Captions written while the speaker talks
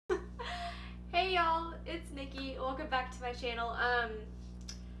Hey y'all, it's Nikki. Welcome back to my channel.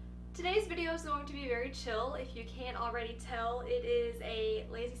 Today's video is going to be very chill. If you can't already tell, it is a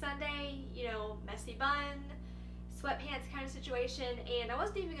lazy Sunday, you know, messy bun, sweatpants kind of situation, and I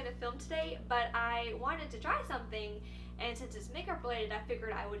wasn't even going to film today, but I wanted to try something, and since it's makeup related, I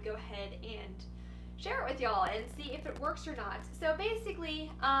figured I would go ahead and share it with y'all and see if it works or not. So basically,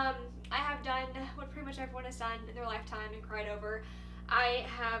 I have done what pretty much everyone has done in their lifetime and cried over. I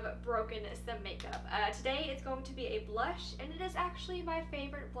have broken some makeup. Today it's going to be a blush, and it is actually my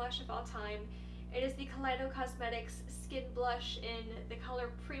favorite blush of all time. It is the Kaleido Cosmetics Skin Blush in the color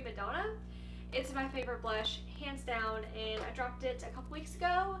Prima Donna. It's my favorite blush, hands down, and I dropped it a couple weeks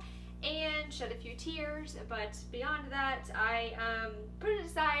ago and shed a few tears, but beyond that, I put it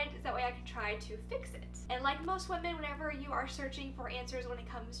aside so that way I can try to fix it. And like most women, whenever you are searching for answers when it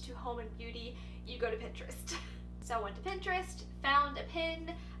comes to home and beauty, you go to Pinterest. So I went to Pinterest, found a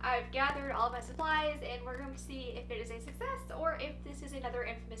pin, I've gathered all of my supplies, and we're going to see if it is a success or if this is another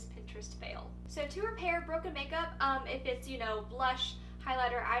infamous Pinterest fail. So to repair broken makeup, if it's, you know, blush,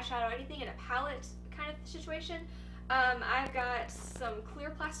 highlighter, eyeshadow, anything in a palette kind of situation, I've got some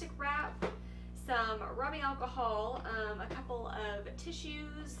clear plastic wrap, some rubbing alcohol, a couple of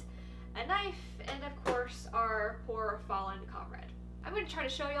tissues, a knife, and of course our poor fallen comrade. I'm going to try to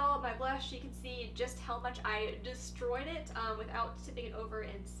show y'all my blush so you can see just how much I destroyed it without tipping it over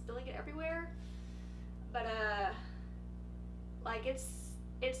and spilling it everywhere. But like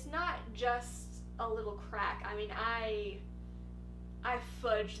it's not just a little crack. I mean, I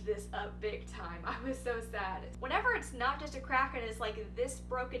fudged this up big time. I was so sad. Whenever it's not just a crack and it's like this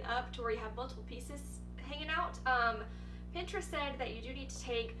broken up to where you have multiple pieces hanging out, Pinterest said that you do need to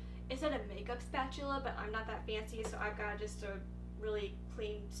take, it's not a makeup spatula, but I'm not that fancy, so I've got just a really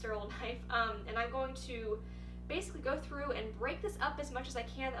clean, sterile knife, and I'm going to basically go through and break this up as much as I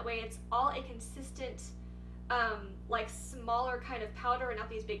can. That way it's all a consistent, like smaller kind of powder and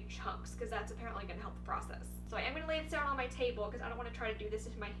not these big chunks, because that's apparently going to help the process. So I am going to lay this down on my table because I don't want to try to do this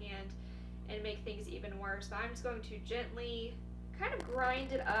into my hand and make things even worse. But I'm just going to gently kind of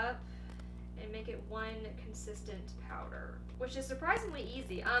grind it up and make it one consistent powder, which is surprisingly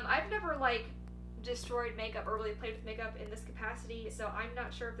easy. I've never like destroyed makeup or really played with makeup in this capacity, so I'm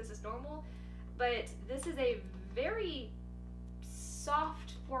not sure if this is normal, but this is a very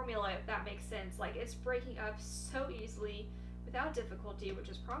soft formula, if that makes sense. Like, it's breaking up so easily without difficulty, which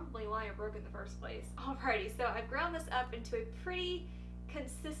is probably why I broke in the first place. Alrighty, so I've ground this up into a pretty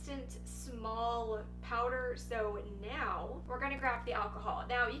consistent small powder, so now we're going to grab the alcohol.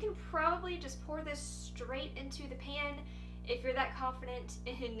 Now you can probably just pour this straight into the pan if you're that confident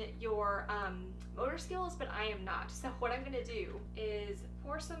in your motor skills, but I am not. So what I'm going to do is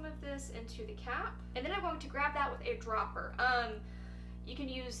pour some of this into the cap, and then I'm going to grab that with a dropper. You can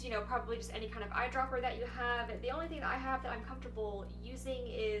use, you know, probably just any kind of eyedropper that you have. The only thing that I have that I'm comfortable using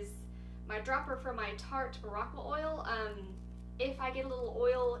is my dropper for my Tarte Morocco oil. If I get a little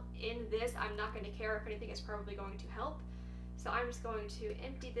oil in this, I'm not going to care. If anything, it's probably going to help. So I'm just going to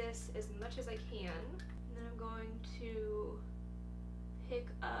empty this as much as I can. And then I'm going to pick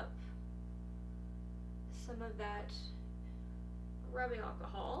up some of that rubbing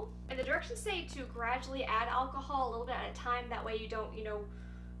alcohol. And the directions say to gradually add alcohol a little bit at a time. That way you don't, you know,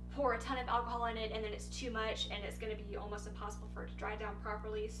 pour a ton of alcohol in it and then it's too much and it's going to be almost impossible for it to dry down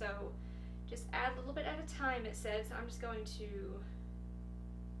properly. So just add a little bit at a time, it says. So I'm just going to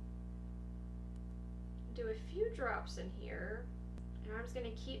do a few drops in here. And I'm just going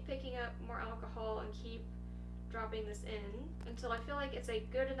to keep picking up more alcohol and keep dropping this in until I feel like it's a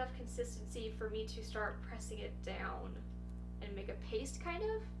good enough consistency for me to start pressing it down and make a paste, kind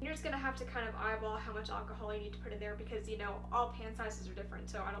of. You're just going to have to kind of eyeball how much alcohol you need to put in there because, you know, all pan sizes are different,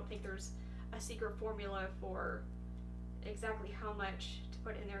 so I don't think there's a secret formula for exactly how much to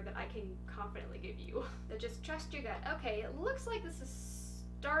put in there that I can confidently give you. So just trust your gut. Okay, it looks like this is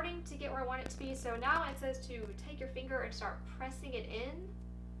starting to get where I want it to be, so now it says to take your finger and start pressing it in.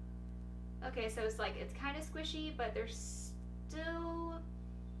 Okay, so it's like, it's kind of squishy, but there's still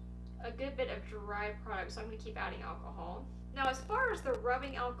a good bit of dry product, so I'm going to keep adding alcohol. Now, as far as the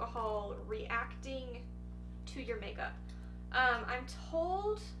rubbing alcohol reacting to your makeup, I'm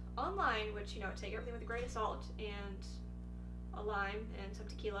told online, which, you know, take everything with a grain of salt and a lime and some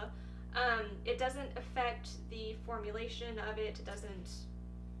tequila, it doesn't affect the formulation of it. It doesn't,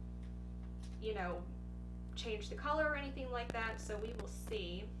 you know, change the color or anything like that, so we will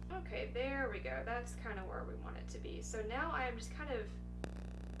see. Okay, there we go. That's kind of where we want it to be. So now I am just kind of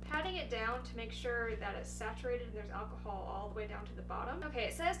patting it down to make sure that it's saturated and there's alcohol all the way down to the bottom. Okay,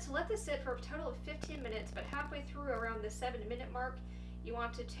 it says to let this sit for a total of 15 minutes, but halfway through around the 7-minute mark, you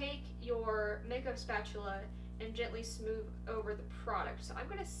want to take your makeup spatula and gently smooth over the product. So I'm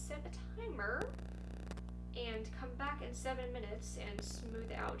going to set a timer and come back in 7 minutes and smooth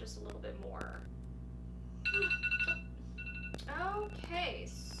it out just a little bit more. Okay,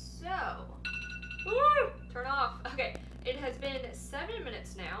 so turn off. Okay, it has been 7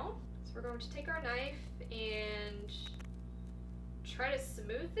 minutes now. So we're going to take our knife and try to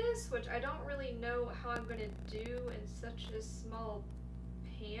smooth this, which I don't really know how I'm gonna do in such a small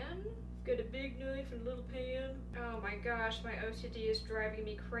pan. Got a big knife and a little pan. Oh my gosh, my OCD is driving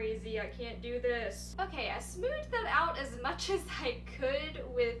me crazy. I can't do this. Okay, I smoothed that out as much as I could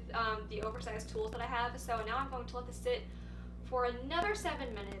with the oversized tools that I have. So now I'm going to let this sit for another 7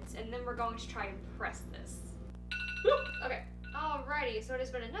 minutes, and then we're going to try and press this. Okay, alrighty, so it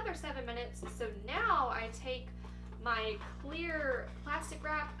has been another 7 minutes. So now I take my clear plastic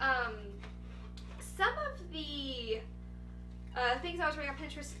wrap. Some of the things I was reading on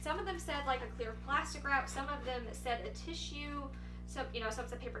Pinterest, some of them said like a clear plastic wrap, some of them said a tissue, some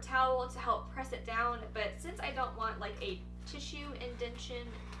said paper towel to help press it down. But since I don't want like a tissue indentation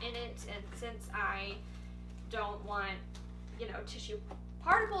in it, and since I don't want tissue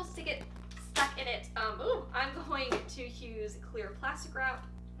particles to get stuck in it, I'm going to use clear plastic wrap.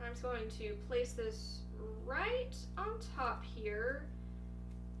 I'm just going to place this right on top here,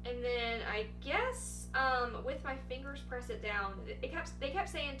 and then I guess with my fingers press it down. They kept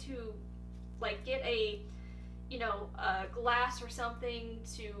saying to like get a a glass or something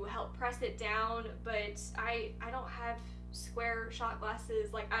to help press it down, but I don't have square shot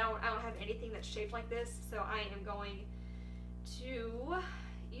glasses. Like I don't have anything that's shaped like this, so I am going to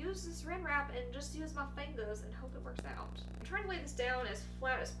use this Saran wrap and just use my fingers and hope it works out. I'm trying to lay this down as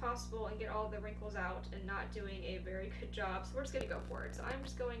flat as possible and get all the wrinkles out, and not doing a very good job, so we're just gonna go for it. So I'm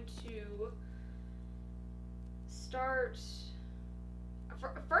just going to start.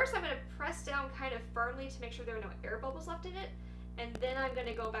 First I'm gonna press down kind of firmly to make sure there are no air bubbles left in it, and then I'm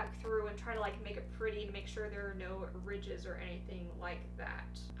gonna go back through and try to like make it pretty and make sure there are no ridges or anything like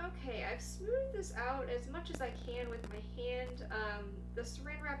that. Okay, I've smoothed this out as much as I can with my hand. The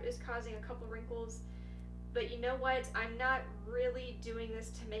Saran wrap is causing a couple wrinkles, but you know what? I'm not really doing this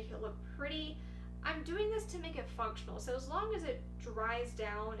to make it look pretty. I'm doing this to make it functional. So as long as it dries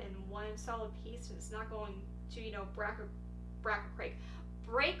down in one solid piece and it's not going to,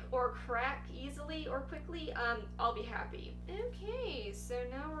 break or crack easily or quickly, I'll be happy. Okay, so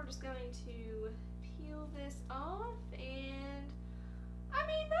now we're just going to peel this off, and I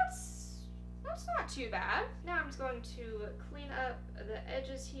mean that's not too bad. Now I'm just going to clean up the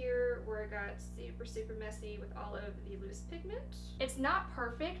edges here where it got super messy with all of the loose pigment. It's not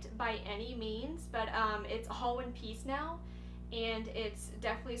perfect by any means, but it's all one piece now, and it's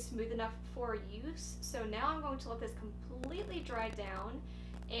definitely smooth enough for use. So now I'm going to let this completely dry down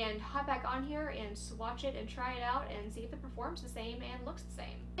and hop back on here and swatch it and try it out and see if it performs the same and looks the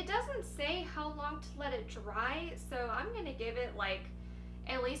same. It doesn't say how long to let it dry, so I'm gonna give it like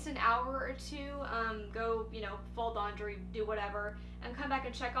at least an hour or two, go, fold laundry, do whatever, and come back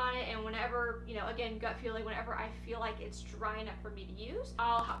and check on it, and whenever, again, gut feeling, whenever I feel like it's dry enough for me to use,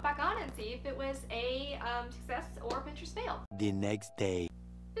 I'll hop back on and see if it was a success or a Pinterest fail. The next day.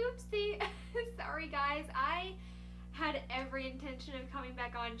 Oopsie. Sorry guys, I had every intention of coming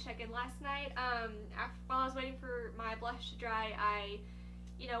back on and checking last night. While I was waiting for my blush to dry, I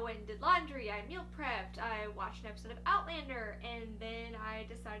went and did laundry, I meal prepped, I watched an episode of Outlander, and then I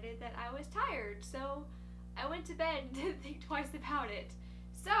decided that I was tired, so I went to bed and didn't think twice about it.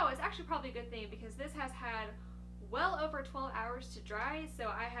 So it's actually probably a good thing, because this has had well over 12 hours to dry, so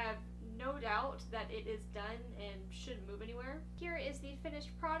I have no doubt that it is done and shouldn't move anywhere. Here is the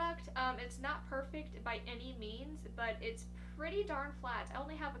finished product. It's not perfect by any means, but it's pretty darn flat. I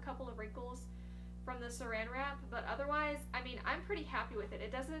only have a couple of wrinkles from the Saran wrap, but otherwise, I mean, I'm pretty happy with it.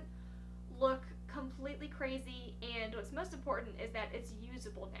 It doesn't look completely crazy, and what's most important is that it's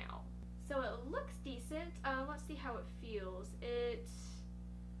usable now. So it looks decent. Let's see how it feels. It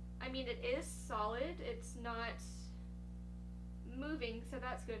is solid. It's not moving, so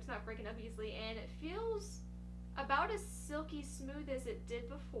that's good. It's not breaking up easily, and it feels about as silky smooth as it did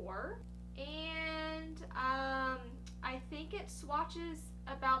before, and I think it swatches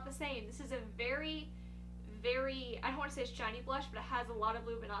about the same. This is a very, I don't want to say it's shiny blush, but it has a lot of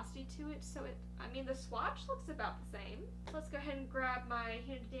luminosity to it, so the swatch looks about the same. Let's go ahead and grab my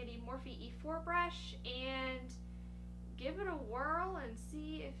handy dandy Morphe E4 brush and give it a whirl and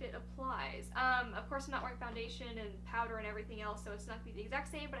see if it applies. Of course, I'm not wearing foundation and powder and everything else, so it's not going to be the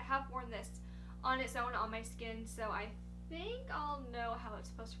exact same, but I have worn this on its own on my skin, so I think I'll know how it's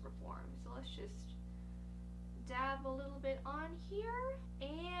supposed to perform. So let's just dab a little bit on here,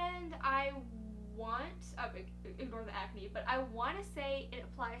 and I want, ignore the acne, but I want to say it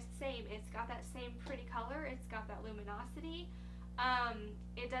applies the same. It's got that same pretty color, it's got that luminosity.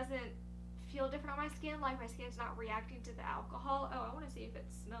 It doesn't feel different on my skin, like my skin's not reacting to the alcohol. Oh, I want to see if it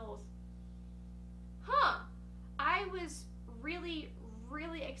smells. Huh, I was really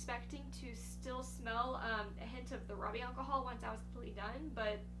expecting to still smell a hint of the rubbing alcohol once I was completely done,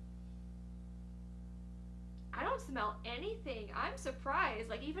 but I don't smell anything. I'm surprised.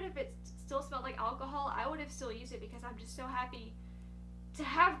 Like, even if it still smelled like alcohol, I would have still used it because I'm just so happy to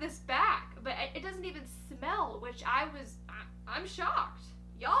have this back. But it doesn't even smell, which I'm shocked.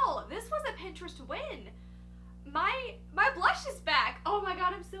 Y'all, this was a Pinterest win. My blush is back. Oh my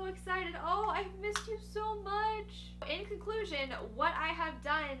god, I'm so excited. Oh, I've missed you so much. In conclusion, what I have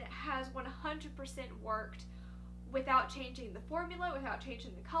done has 100% worked without changing the formula, without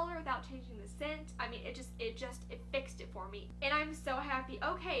changing the color, without changing the scent. I mean, it fixed it for me. And I'm so happy.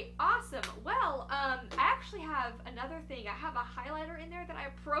 Okay, awesome. Well, I actually have another thing. I have a highlighter in there that I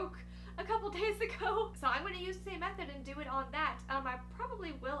broke a couple days ago. So I'm going to use the same method and do it on that. I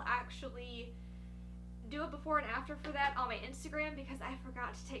probably will actually do a before and after for that on my Instagram because I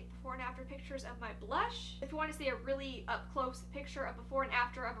forgot to take before and after pictures of my blush. If you want to see a really up close picture of before and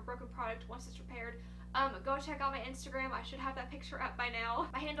after of a broken product once it's repaired, go check out my Instagram. I should have that picture up by now.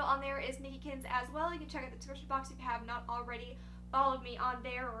 My handle on there is Nikkikkins as well. You can check out the description box if you have not already followed me on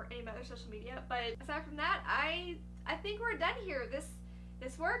there or any of my other social media. But aside from that, I think we're done here.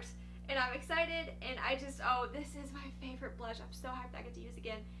 This worked, and I'm excited, and this is my favorite blush. I'm so happy that I get to use it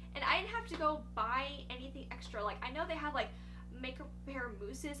again. And I didn't have to go buy anything extra. Like, I know they have like makeup repair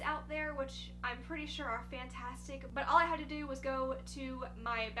mousses out there, which I'm pretty sure are fantastic, but all I had to do was go to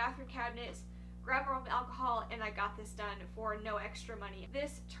my bathroom cabinet, grab my own alcohol, and I got this done for no extra money.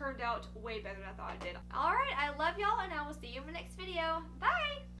 This turned out way better than I thought it did. Alright, I love y'all, and I will see you in my next video.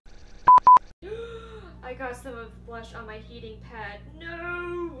 Bye! I got some of the blush on my heating pad.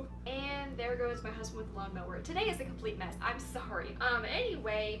 No! And there goes my husband with the lawnmower. Today is a complete mess. I'm sorry.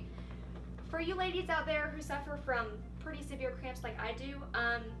 Anyway, for you ladies out there who suffer from pretty severe cramps like I do,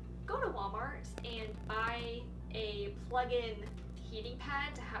 go to Walmart and buy a plug-in heating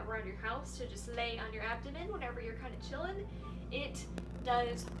pad to have around your house to just lay on your abdomen whenever you're kind of chilling. It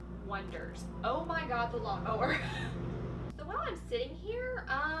does wonders. Oh my god, the lawnmower. So while I'm sitting here,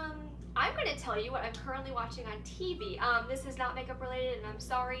 I'm going to tell you what I'm currently watching on TV. This is not makeup related, and I'm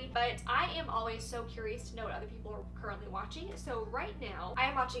sorry, but I am always so curious to know what other people are currently watching. So right now, I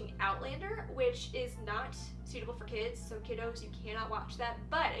am watching Outlander, which is not suitable for kids, so kiddos, you cannot watch that.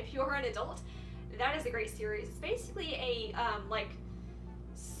 But if you're an adult, that is a great series. It's basically a like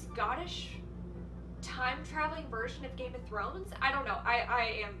Scottish time-traveling version of Game of Thrones. I don't know.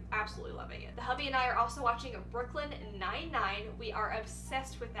 I am absolutely loving it. The hubby and I are also watching Brooklyn Nine-Nine. We are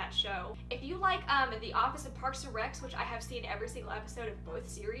obsessed with that show. If you like The Office and Parks and Recs, which I have seen every single episode of both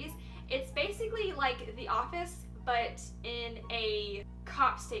series, it's basically like The Office, but in a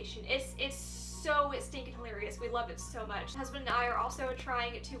cop station. It's so stinking hilarious. We love it so much. My husband and I are also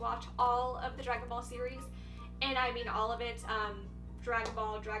trying to watch all of the Dragon Ball series, and I mean all of it. Dragon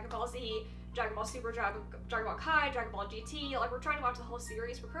Ball, Dragon Ball Z, Dragon Ball Super, Dragon Ball Kai, Dragon Ball GT. Like, we're trying to watch the whole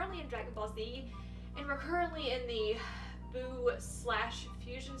series. We're currently in Dragon Ball Z, and we're currently in the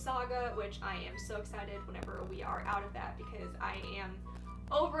Boo/Fusion Saga, which I am so excited whenever we are out of that because I am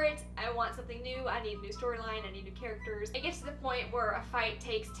over it. I want something new. I need a new storyline. I need new characters. It gets to the point where a fight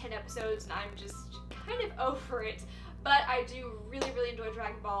takes 10 episodes and I'm just kind of over it. But I do really enjoy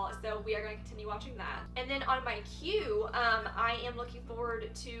Dragon Ball, so we are going to continue watching that. And then on my queue, I am looking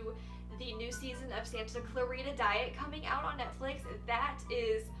forward to the new season of Santa Clarita Diet coming out on Netflix. That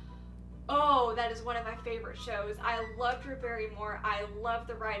is one of my favorite shows. I love Drew Barrymore. I love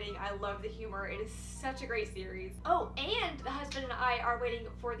the writing. I love the humor. It is such a great series. Oh, and the husband and I are waiting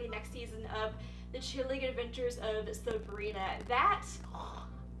for the next season of The Chilling Adventures of Sabrina. That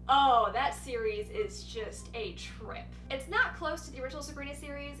series is just a trip. It's not close to the original Sabrina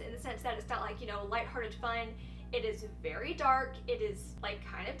series in the sense that it's not like, you know, lighthearted fun. It is very dark. It is like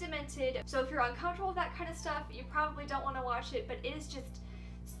kind of demented. So if you're uncomfortable with that kind of stuff, you probably don't want to watch it, but it is just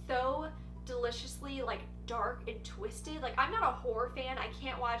so deliciously like dark and twisted. Like, I'm not a horror fan. I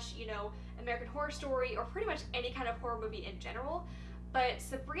can't watch, you know, American Horror Story or pretty much any kind of horror movie in general. But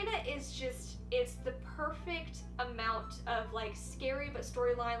Sabrina is just, it's the perfect amount of like scary but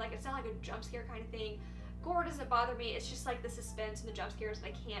storyline. Like, it's not like a jump scare kind of thing. Gore doesn't bother me. It's just like the suspense and the jump scares that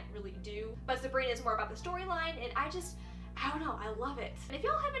I can't really do. But Sabrina is more about the storyline, and I don't know, I love it. And if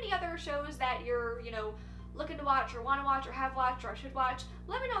y'all have any other shows that you're, you know, looking to watch or want to watch or have watched or should watch,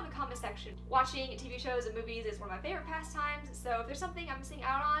 let me know in the comment section. Watching TV shows and movies is one of my favorite pastimes, so if there's something I'm missing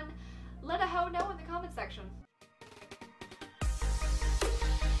out on, let a hoe know in the comment section.